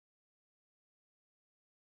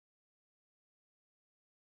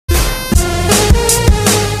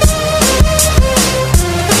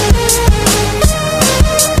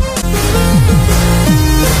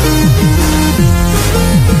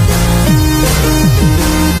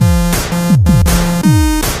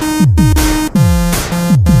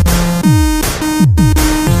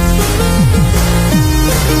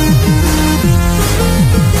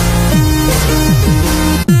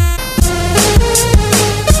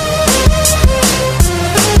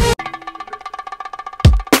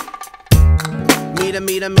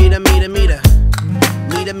Hey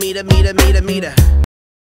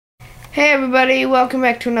everybody, welcome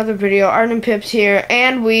back to another video. Art and Pips here,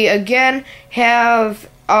 and we again have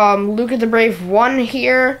Luke the Brave 1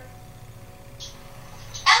 here.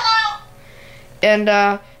 Hello!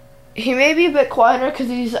 And he may be a bit quieter because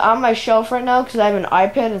he's on my shelf right now because I have an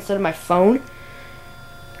iPad instead of my phone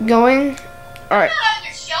going. Alright. I'm not on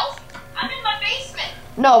your shelf. I'm in my basement.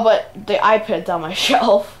 No, but the iPad's on my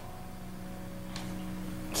shelf.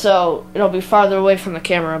 So it'll be farther away from the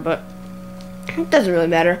camera, but it doesn't really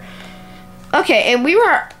matter. Okay, and we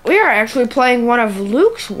are actually playing one of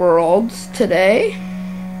Luke's worlds today.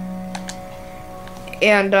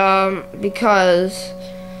 And because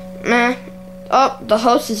the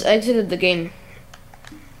host has exited the game.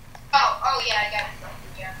 Oh yeah, I got it.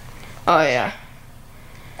 Yeah. Oh yeah.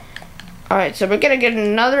 Alright, so we're gonna get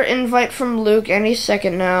another invite from Luke any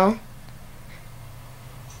second now.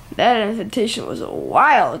 That invitation was a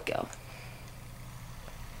while ago.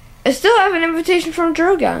 I still have an invitation from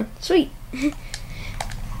Drogon. Sweet.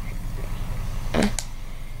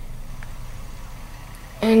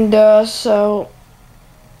 And so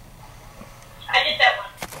I did that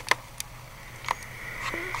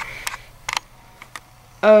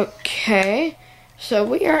one. okay, so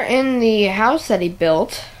we are in the house that he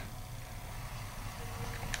built,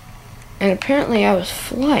 and apparently I was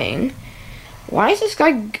flying. Why is this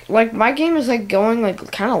guy, like, my game is like going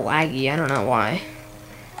like kind of laggy? I don't know why.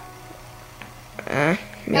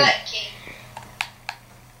 Maybe.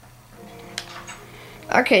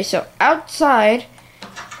 Okay, so outside,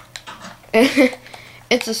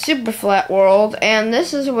 it's a super flat world, and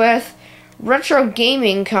this is with retro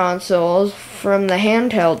gaming consoles from the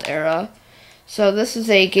handheld era. So this is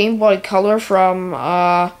a Game Boy Color from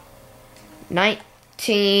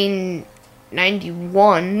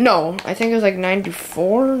 1991. No, I think it was like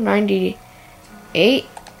 94, 98.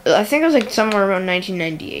 I think it was like somewhere around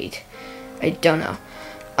 1998. I don't know.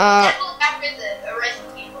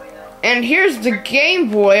 And here's the Game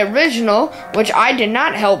Boy original, which I did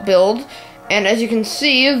not help build. And as you can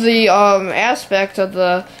see, the aspect of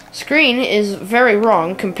the screen is very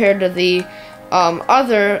wrong compared to the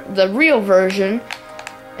the real version.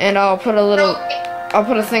 And I'll put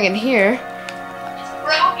a thing in here. It's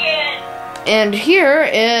broken. And here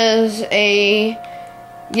is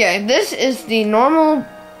this is the normal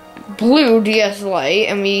blue DS Lite,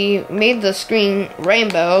 and we made the screen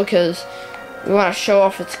rainbow because we want to show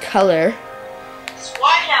off its color.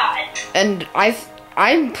 Why not? And I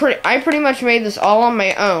pretty much made this all on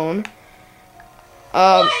my own.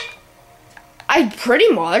 What? I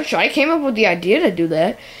came up with the idea to do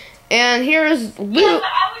that. And here's Luke. Yeah, but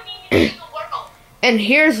I would need to do the world. And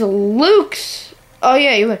here's Luke's. Oh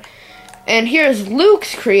yeah, you would. And here's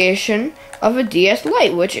Luke's creation of a DS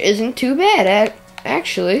Lite, which isn't too bad.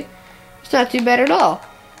 Actually, it's not too bad at all.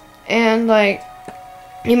 And like,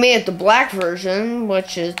 he made it the black version,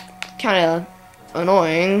 which is kind of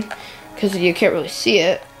annoying because you can't really see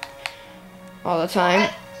it all the time.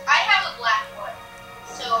 I have a black one,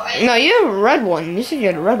 so No, you have a red one. You said you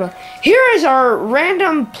had a red one. Here is our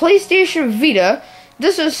random PlayStation Vita.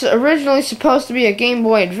 This was originally supposed to be a Game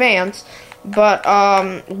Boy Advance, but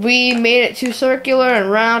we made it too circular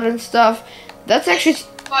and round and stuff. That's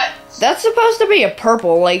supposed to be a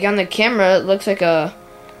purple. Like on the camera, it looks like a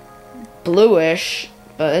bluish,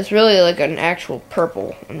 but it's really like an actual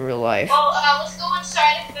purple in real life. Well, let's go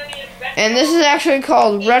inside and maybe And this is actually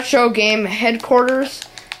called Retro Game Headquarters.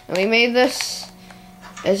 And we made this,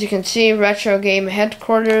 as you can see, Retro Game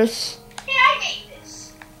Headquarters. Yeah, I made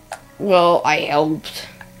this. Well, I helped.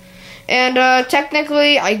 And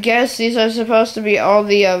technically, I guess these are supposed to be all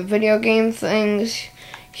the video game things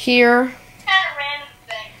here. Kind of random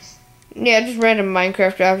things. Yeah, just random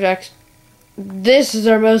Minecraft objects. This is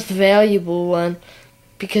our most valuable one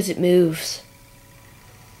because it moves.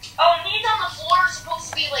 Oh, and these on the floor are supposed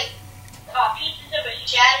to be like pieces of a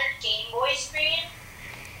shattered Game Boy screen.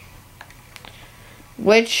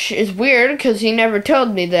 Which is weird because he never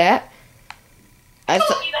told me that. I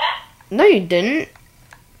told you that. No, you didn't.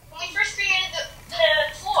 When we first created the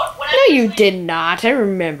floor. No, you did not. I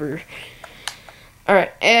remember.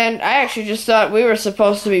 Alright, and I actually just thought we were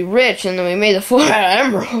supposed to be rich, and then we made the floor out of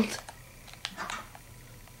emerald.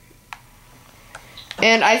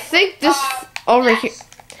 And I think this over here.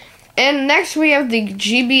 And next we have the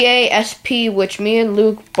GBA SP, which me and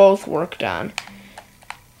Luke both worked on.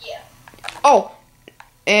 Yeah. Oh,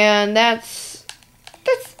 and it's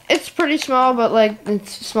pretty small, but like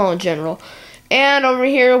it's small in general. And over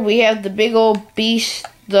here we have the big old beast,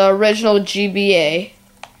 the original GBA,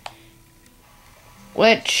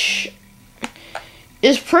 which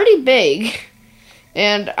is pretty big.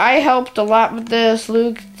 And I helped a lot with this.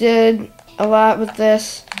 Luke did a lot with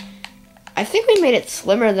this. I think we made it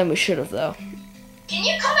slimmer than we should have, though. Can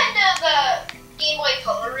you come into the Game Boy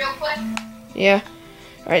Color real quick? Yeah.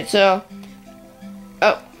 Alright, so...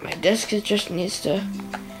 Oh, my disc just needs to...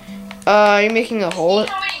 you're making a hole.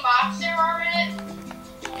 See how many mobs there are in it?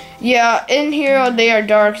 Yeah, in here they are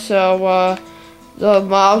dark, so, the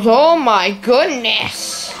mobs... Oh my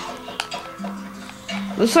goodness!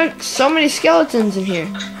 Looks like so many skeletons in here.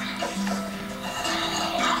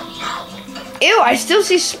 Ew, I still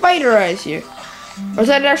see spider eyes here. Or is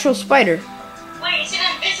that an actual spider? Wait, it's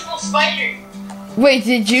an invisible spider. Wait,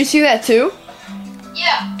 did you see that too?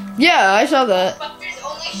 Yeah. Yeah, I saw that. But there's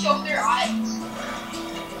only show their eyes.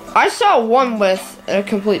 I saw one with a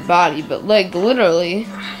complete body, but like literally.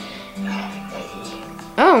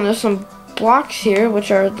 Oh, there's some blocks here,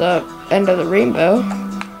 which are the end of the rainbow.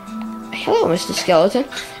 Hello, Mr. Skeleton.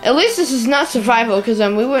 At least this is not survival, because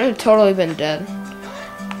then we would have totally been dead.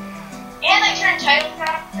 And I turned title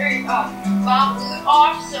craft or bomb loot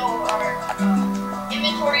off, so our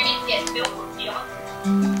inventory didn't get filled with junk.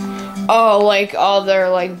 Oh, like all their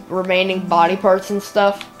like remaining body parts and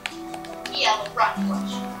stuff. Yeah, like rotten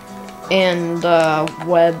flesh. And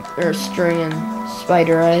web or string and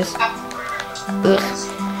spider eyes. Ugh.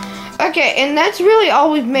 Okay, and that's really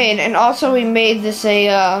all we've made. And also we made this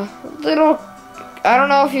a little, I don't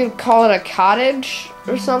know if you'd call it a cottage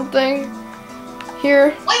or something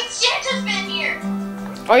here. Wait, Santa's been here.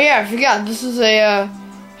 Oh yeah, I forgot. This is a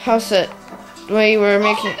house that we were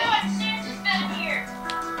making. Oh my God, Santa's been here.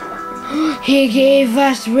 He gave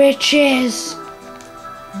us riches.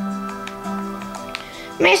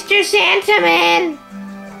 Mr. Santaman!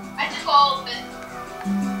 I took all of it.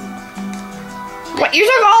 What, you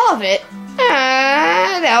took all of it?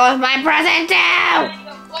 That was my present too!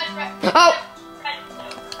 Oh!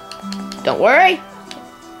 Don't worry.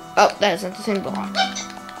 Oh, that isn't the same block.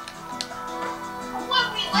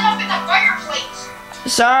 What? We lit up in the fireplace.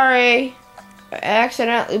 Sorry. I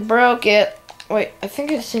accidentally broke it. Wait, I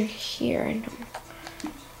think it's in here. I know.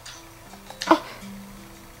 Oh.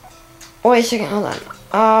 Wait a second, hold on.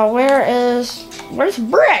 Where's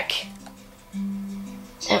brick?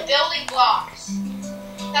 It's in building blocks.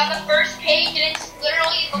 It's on the first page and it's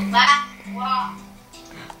literally the last block.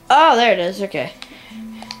 Oh, there it is, okay.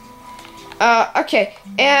 Okay,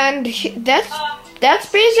 and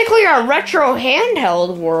that's basically our retro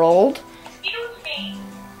handheld world. Excuse me.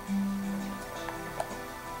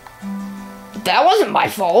 That wasn't my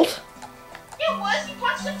fault. It was. You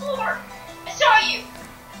punched the floor. I saw you.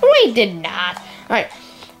 We did not. Alright,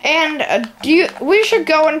 and we should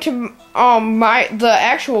go into the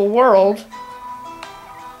actual world,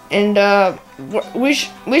 and we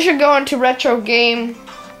should go into retro game,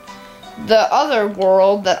 the other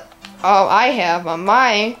world that I have on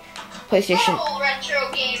my PlayStation. Oh,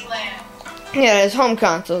 retro game land. Yeah, it's home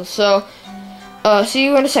console. So, see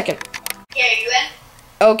you in a second. Yeah, you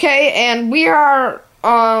in? Okay, and we are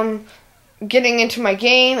getting into my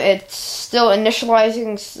game. It's still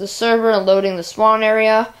initializing the server and loading the spawn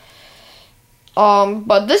area.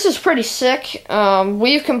 But this is pretty sick.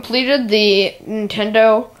 We've completed the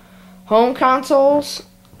Nintendo home consoles.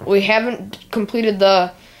 We haven't completed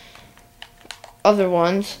the other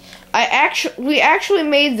ones. We actually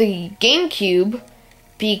made the GameCube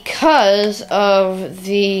because of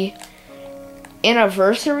the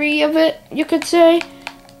anniversary of it, you could say.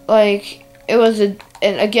 Like, it was and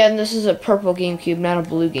again, this is a purple GameCube, not a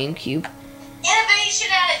blue GameCube. Innovation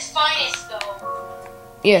at its finest, though.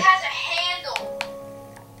 Yeah. It has a handle.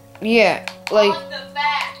 Yeah, like, on the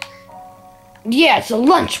back. yeah, it's a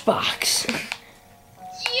lunchbox.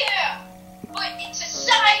 Yeah, but it's a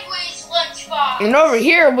sideways lunchbox. And over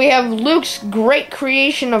here, we have Luke's great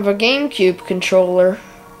creation of a GameCube controller.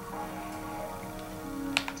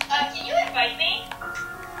 Can you invite me?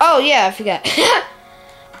 Oh, yeah, I forgot.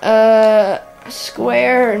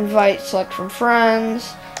 Square, invite, select from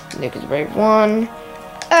friends. Luke is brave one.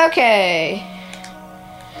 Okay.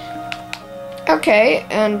 Okay,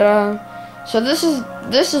 and, so this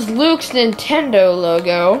is Luke's Nintendo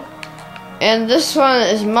logo. And this one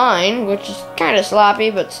is mine, which is kind of sloppy,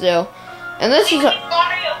 but still. And this is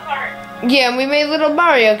Mario Kart. yeah, we made Little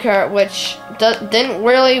Mario Kart, which didn't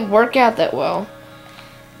really work out that well.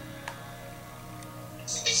 It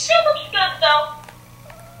still looks good, though.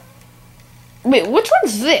 Wait, which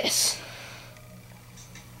one's this?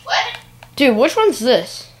 What? Dude, which one's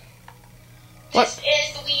this? What? This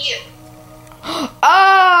is the Wii U.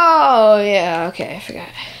 Oh, yeah, okay, I forgot.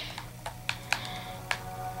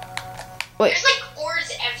 Wait. There's like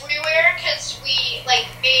oars everywhere because we like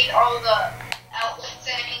made all the outlet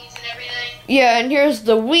settings and everything. Yeah, and here's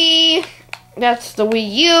the Wii. That's the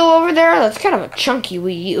Wii U over there. That's kind of a chunky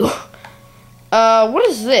Wii U. What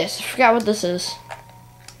is this? I forgot what this is.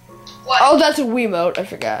 What? Oh, that's a Wiimote. I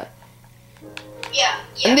forgot. Yeah.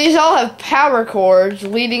 And these all have power cords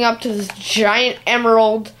leading up to this giant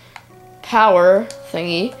emerald power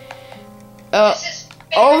thingy.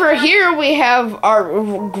 Over here we have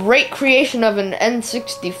our great creation of an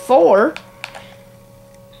N64.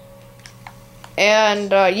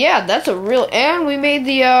 And, yeah, that's a real... And we made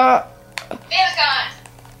the, Famicom.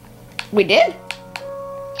 We did?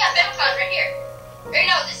 Yeah, Famicom's right here. Or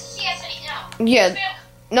no, this is the SNES. No. Yeah.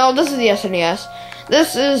 No, this is the SNES.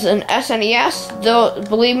 This is an SNES. Though,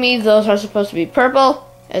 believe me, those are supposed to be purple,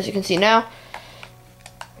 as you can see now.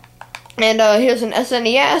 And here's an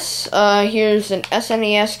SNES. Here's an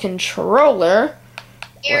SNES controller.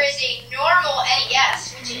 Here is a normal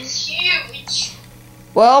NES, which is huge.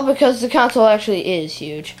 Well, because the console actually is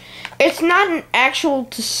huge. It's not an actual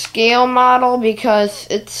to scale model because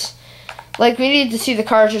it's like we need to see the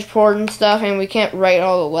cartridge port and stuff, and we can't write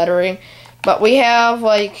all the lettering. But we have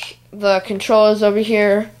like the controllers over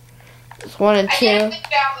here. It's 1 and 2. I did a good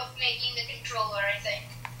job of making the controller, I think.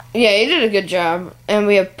 Yeah, you did a good job. And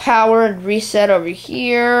we have power and reset over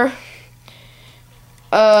here.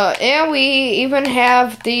 And we even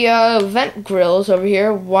have the vent grills over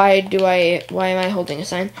here. Why am I holding a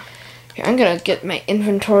sign? Here, I'm gonna get my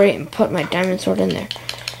inventory and put my diamond sword in there.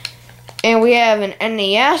 And we have an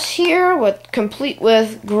NES here complete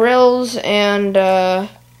with grills, and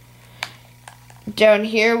down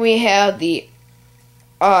here we have the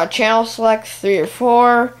channel select 3 or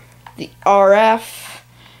 4, the RF,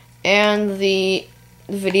 and the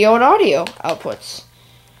video and audio outputs.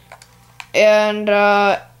 And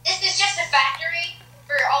this is just a factory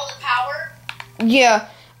for all the power. Yeah,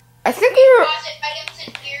 I think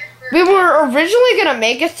we were originally gonna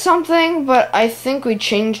make it something, but I think we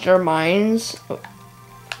changed our minds. Wait,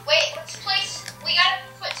 we gotta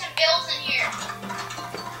put some bills in here.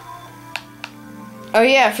 Oh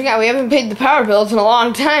yeah, I forgot we haven't paid the power bills in a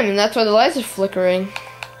long time, and that's why the lights are flickering.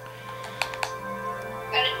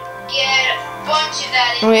 Gotta get a bunch of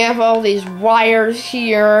that in. And we have all these wires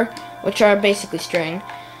here, which are basically string.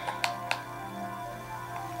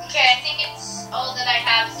 Okay, I think it's all that I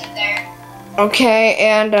have is in there. Okay,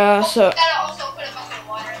 and so We gotta also put a bunch of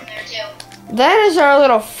water in there too. that is our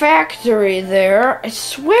little factory there. I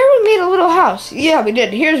swear we made a little house. Yeah, we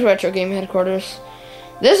did. Here's Retro Game Headquarters.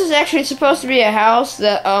 This is actually supposed to be a house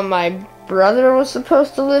that my brother was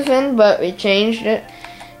supposed to live in, but we changed it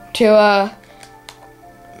to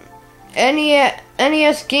NES,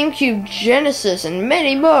 GameCube, Genesis, and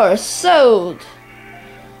many more sold.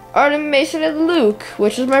 Arden, Mason, and Luke,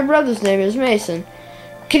 which is my brother's name, is Mason.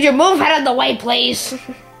 Could you move out of the way, please?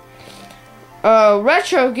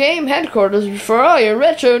 Retro Game Headquarters for all your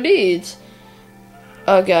retro needs.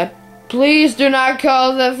 Oh god. Please do not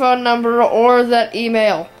call that phone number or that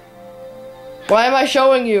email. Why am I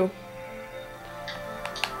showing you?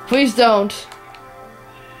 Please don't.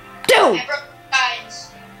 Dude!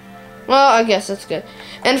 Well, I guess that's good.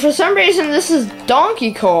 And for some reason, this is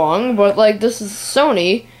Donkey Kong, but like this is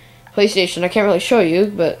Sony PlayStation. I can't really show you,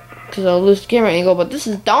 but because I'll lose the camera angle. But this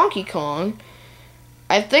is Donkey Kong.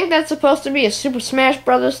 I think that's supposed to be a Super Smash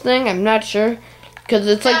Brothers thing. I'm not sure because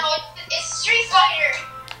it's like. No, it's Street Fighter.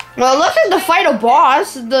 Well, it looks like the final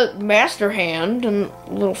boss, the Master Hand and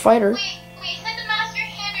little fighter. Wait, is that the Master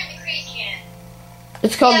Hand or the Crazy Hand?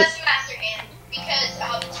 It's called. Yeah, it's the Master Hand because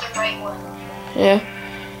it's the right one. Yeah.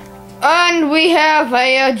 And we have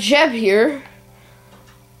a Jeb here.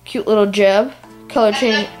 Cute little Jeb. Color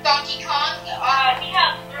change. Donkey Kong, we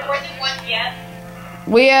have more than one Jeb.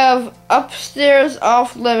 We have upstairs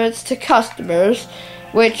off limits to customers,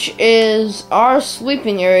 which is our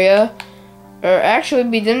sleeping area. Or actually,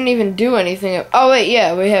 we didn't even do anything. Oh wait,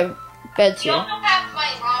 yeah, we have beds You here. also have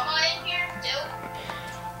my llama in here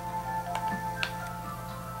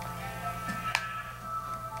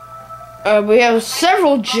too. We have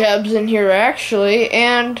several Jebs in here actually,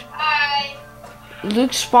 and Hi.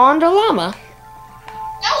 Luke spawned a llama.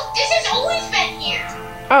 No, this has always been here.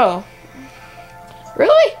 Oh,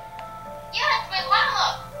 really? Yeah, it's my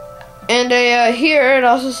llama. And here it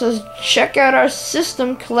also says, check out our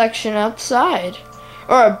system collection outside.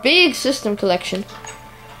 Or a big system collection.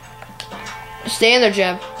 Stay in there,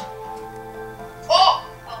 Jeb. Oh,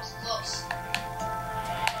 that was close.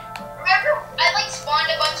 Remember, I spawned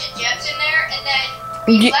a bunch of Jebs in there, and then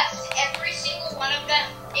we left every single one of them.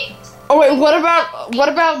 Oh wait, what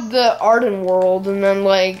about the Arden world? And then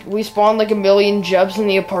we spawned a million Jebs in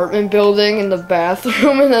the apartment building in the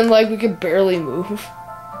bathroom, and then we could barely move.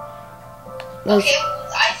 Okay,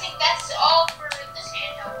 I think that's all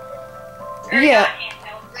Yeah.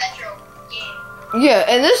 Handheld retro game. Yeah,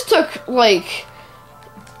 and this took like,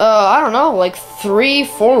 I don't know, like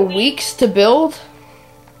 3-4 weeks to build.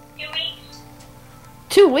 2 weeks.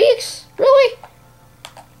 2 weeks? Really?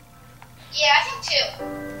 Yeah, I think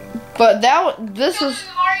 2. But this Show was. them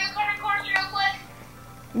the Mario Kart course real quick.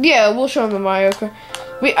 Yeah, we'll show them the Mario Kart.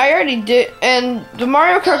 I already did, and the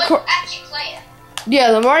Mario Kart course. Actually play it.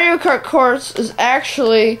 Yeah, the Mario Kart course is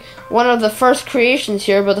actually one of the first creations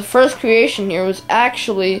here, but the first creation here was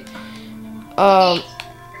actually, and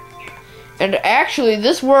actually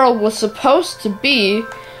this world was supposed to be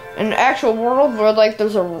an actual world where like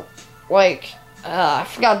there's a, like, I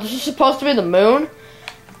forgot, this is supposed to be the moon,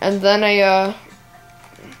 and then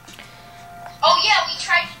Oh yeah, we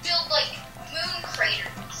tried to build like moon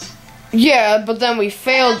craters. yeah, but then we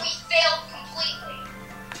failed. And then we failed completely.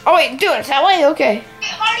 Oh wait, do it that way? Okay.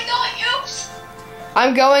 Hey, I'm already going. Oops.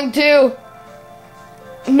 I'm going to.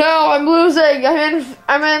 No, I'm losing.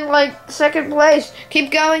 I'm in like second place.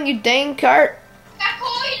 Keep going, you dang cart. Got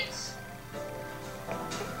coins.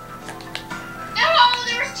 No,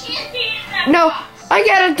 there was TNT in that No, box. I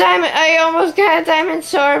got a diamond. I almost got a diamond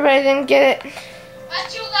sword, but I didn't get it.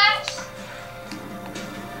 Last 2 laps.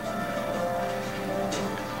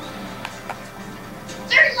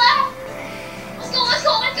 Third lap. Let's go, let's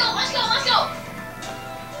go, let's go, let's go, let's go.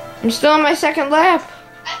 I'm still on my second lap.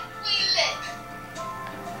 I completed it.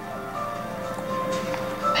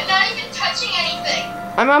 I'm not even touching anything.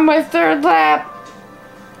 I'm on my third lap.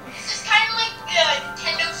 This is kind of like the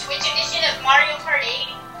Nintendo Switch edition of Mario Kart 8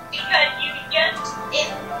 because you can just,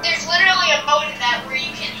 there's literally a mode in that where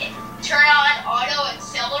you can turn on auto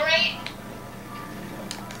accelerate.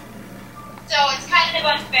 So it's kind of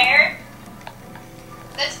unfair.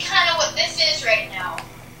 That's kind of what this is right now.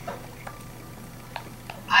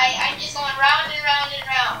 I'm just going round and round and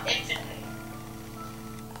round infinitely.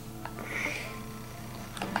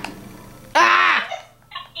 Ah!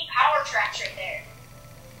 Power tracks right there.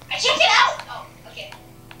 I checked it out! Oh, okay.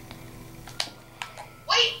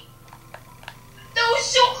 Wait! That was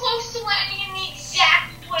so close to landing in the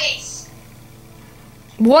exact place.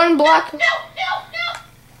 One block. No, no,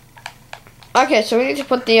 no! Okay, so we need to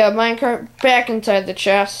put the minecart back inside the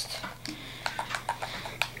chest.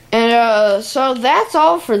 And so that's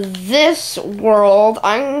all for this world.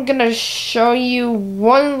 I'm gonna show you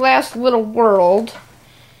one last little world,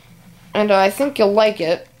 and I think you'll like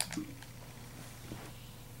it.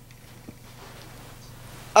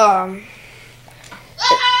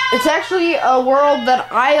 It's actually a world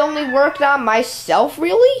that I only worked on myself,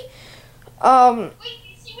 really. Wait,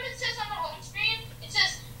 you see what it says on the home screen? It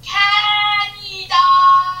says Canada.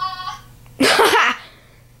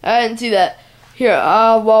 I didn't see that. Here,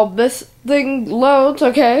 while this thing loads,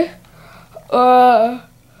 okay. So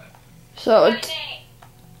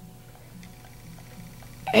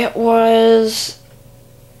it was.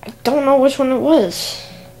 I don't know which one it was.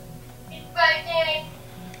 It's my name.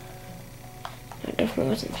 It definitely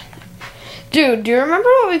wasn't that. Dude, do you remember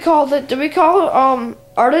what we called it? Did we call it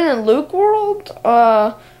Arden and Luke World?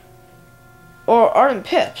 Or Arden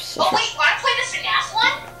Pips? Oh wait, wanna play the FNAF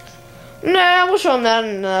one? Nah, we'll show them that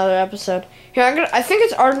in another episode. Here, I think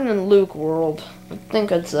it's Arden and Luke World. I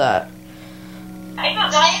think it's that. I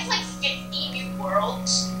know that it's like 50 new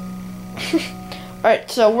worlds.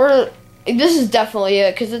 Alright, so this is definitely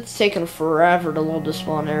it, because it's taken forever to load this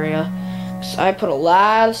one area. So I put a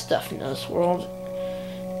lot of stuff in this world.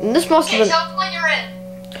 And this must have been... Tell me when you're in.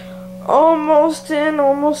 Almost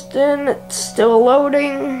in. It's still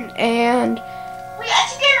loading, and... Wait, I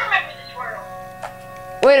think I remember this world.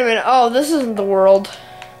 Wait a minute. Oh, this isn't the world.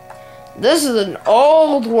 This is an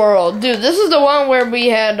old world. Dude, this is the one where we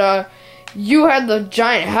had, you had the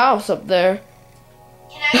giant house up there.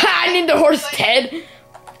 I need the horse head.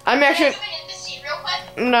 I'm actually... Can I zoom in the scene real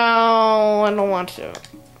quick? No, I don't want to.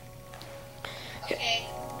 Okay.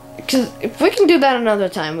 Because if we can do that another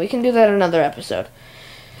time, we can do that another episode.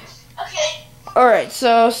 Okay. Alright,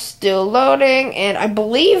 so still loading, and I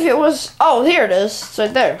believe it was... Oh, here it is. It's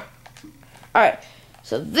right there. Alright,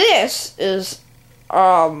 so this is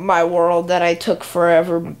my world that I took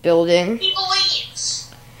forever building. He believes.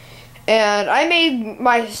 And I made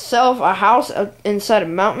myself a house inside a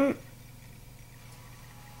mountain.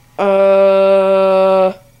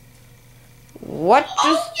 What just...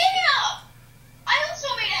 Oh, yeah! I also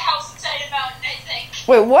made a house inside a mountain, I think.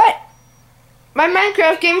 Wait, what? My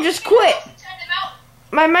Minecraft game just quit. Inside the mountain.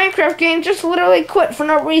 My Minecraft game just literally quit for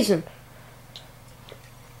no reason.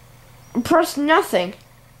 Press nothing.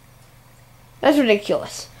 That's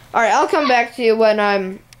ridiculous. Alright, I'll come back to you when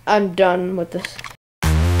I'm done with this.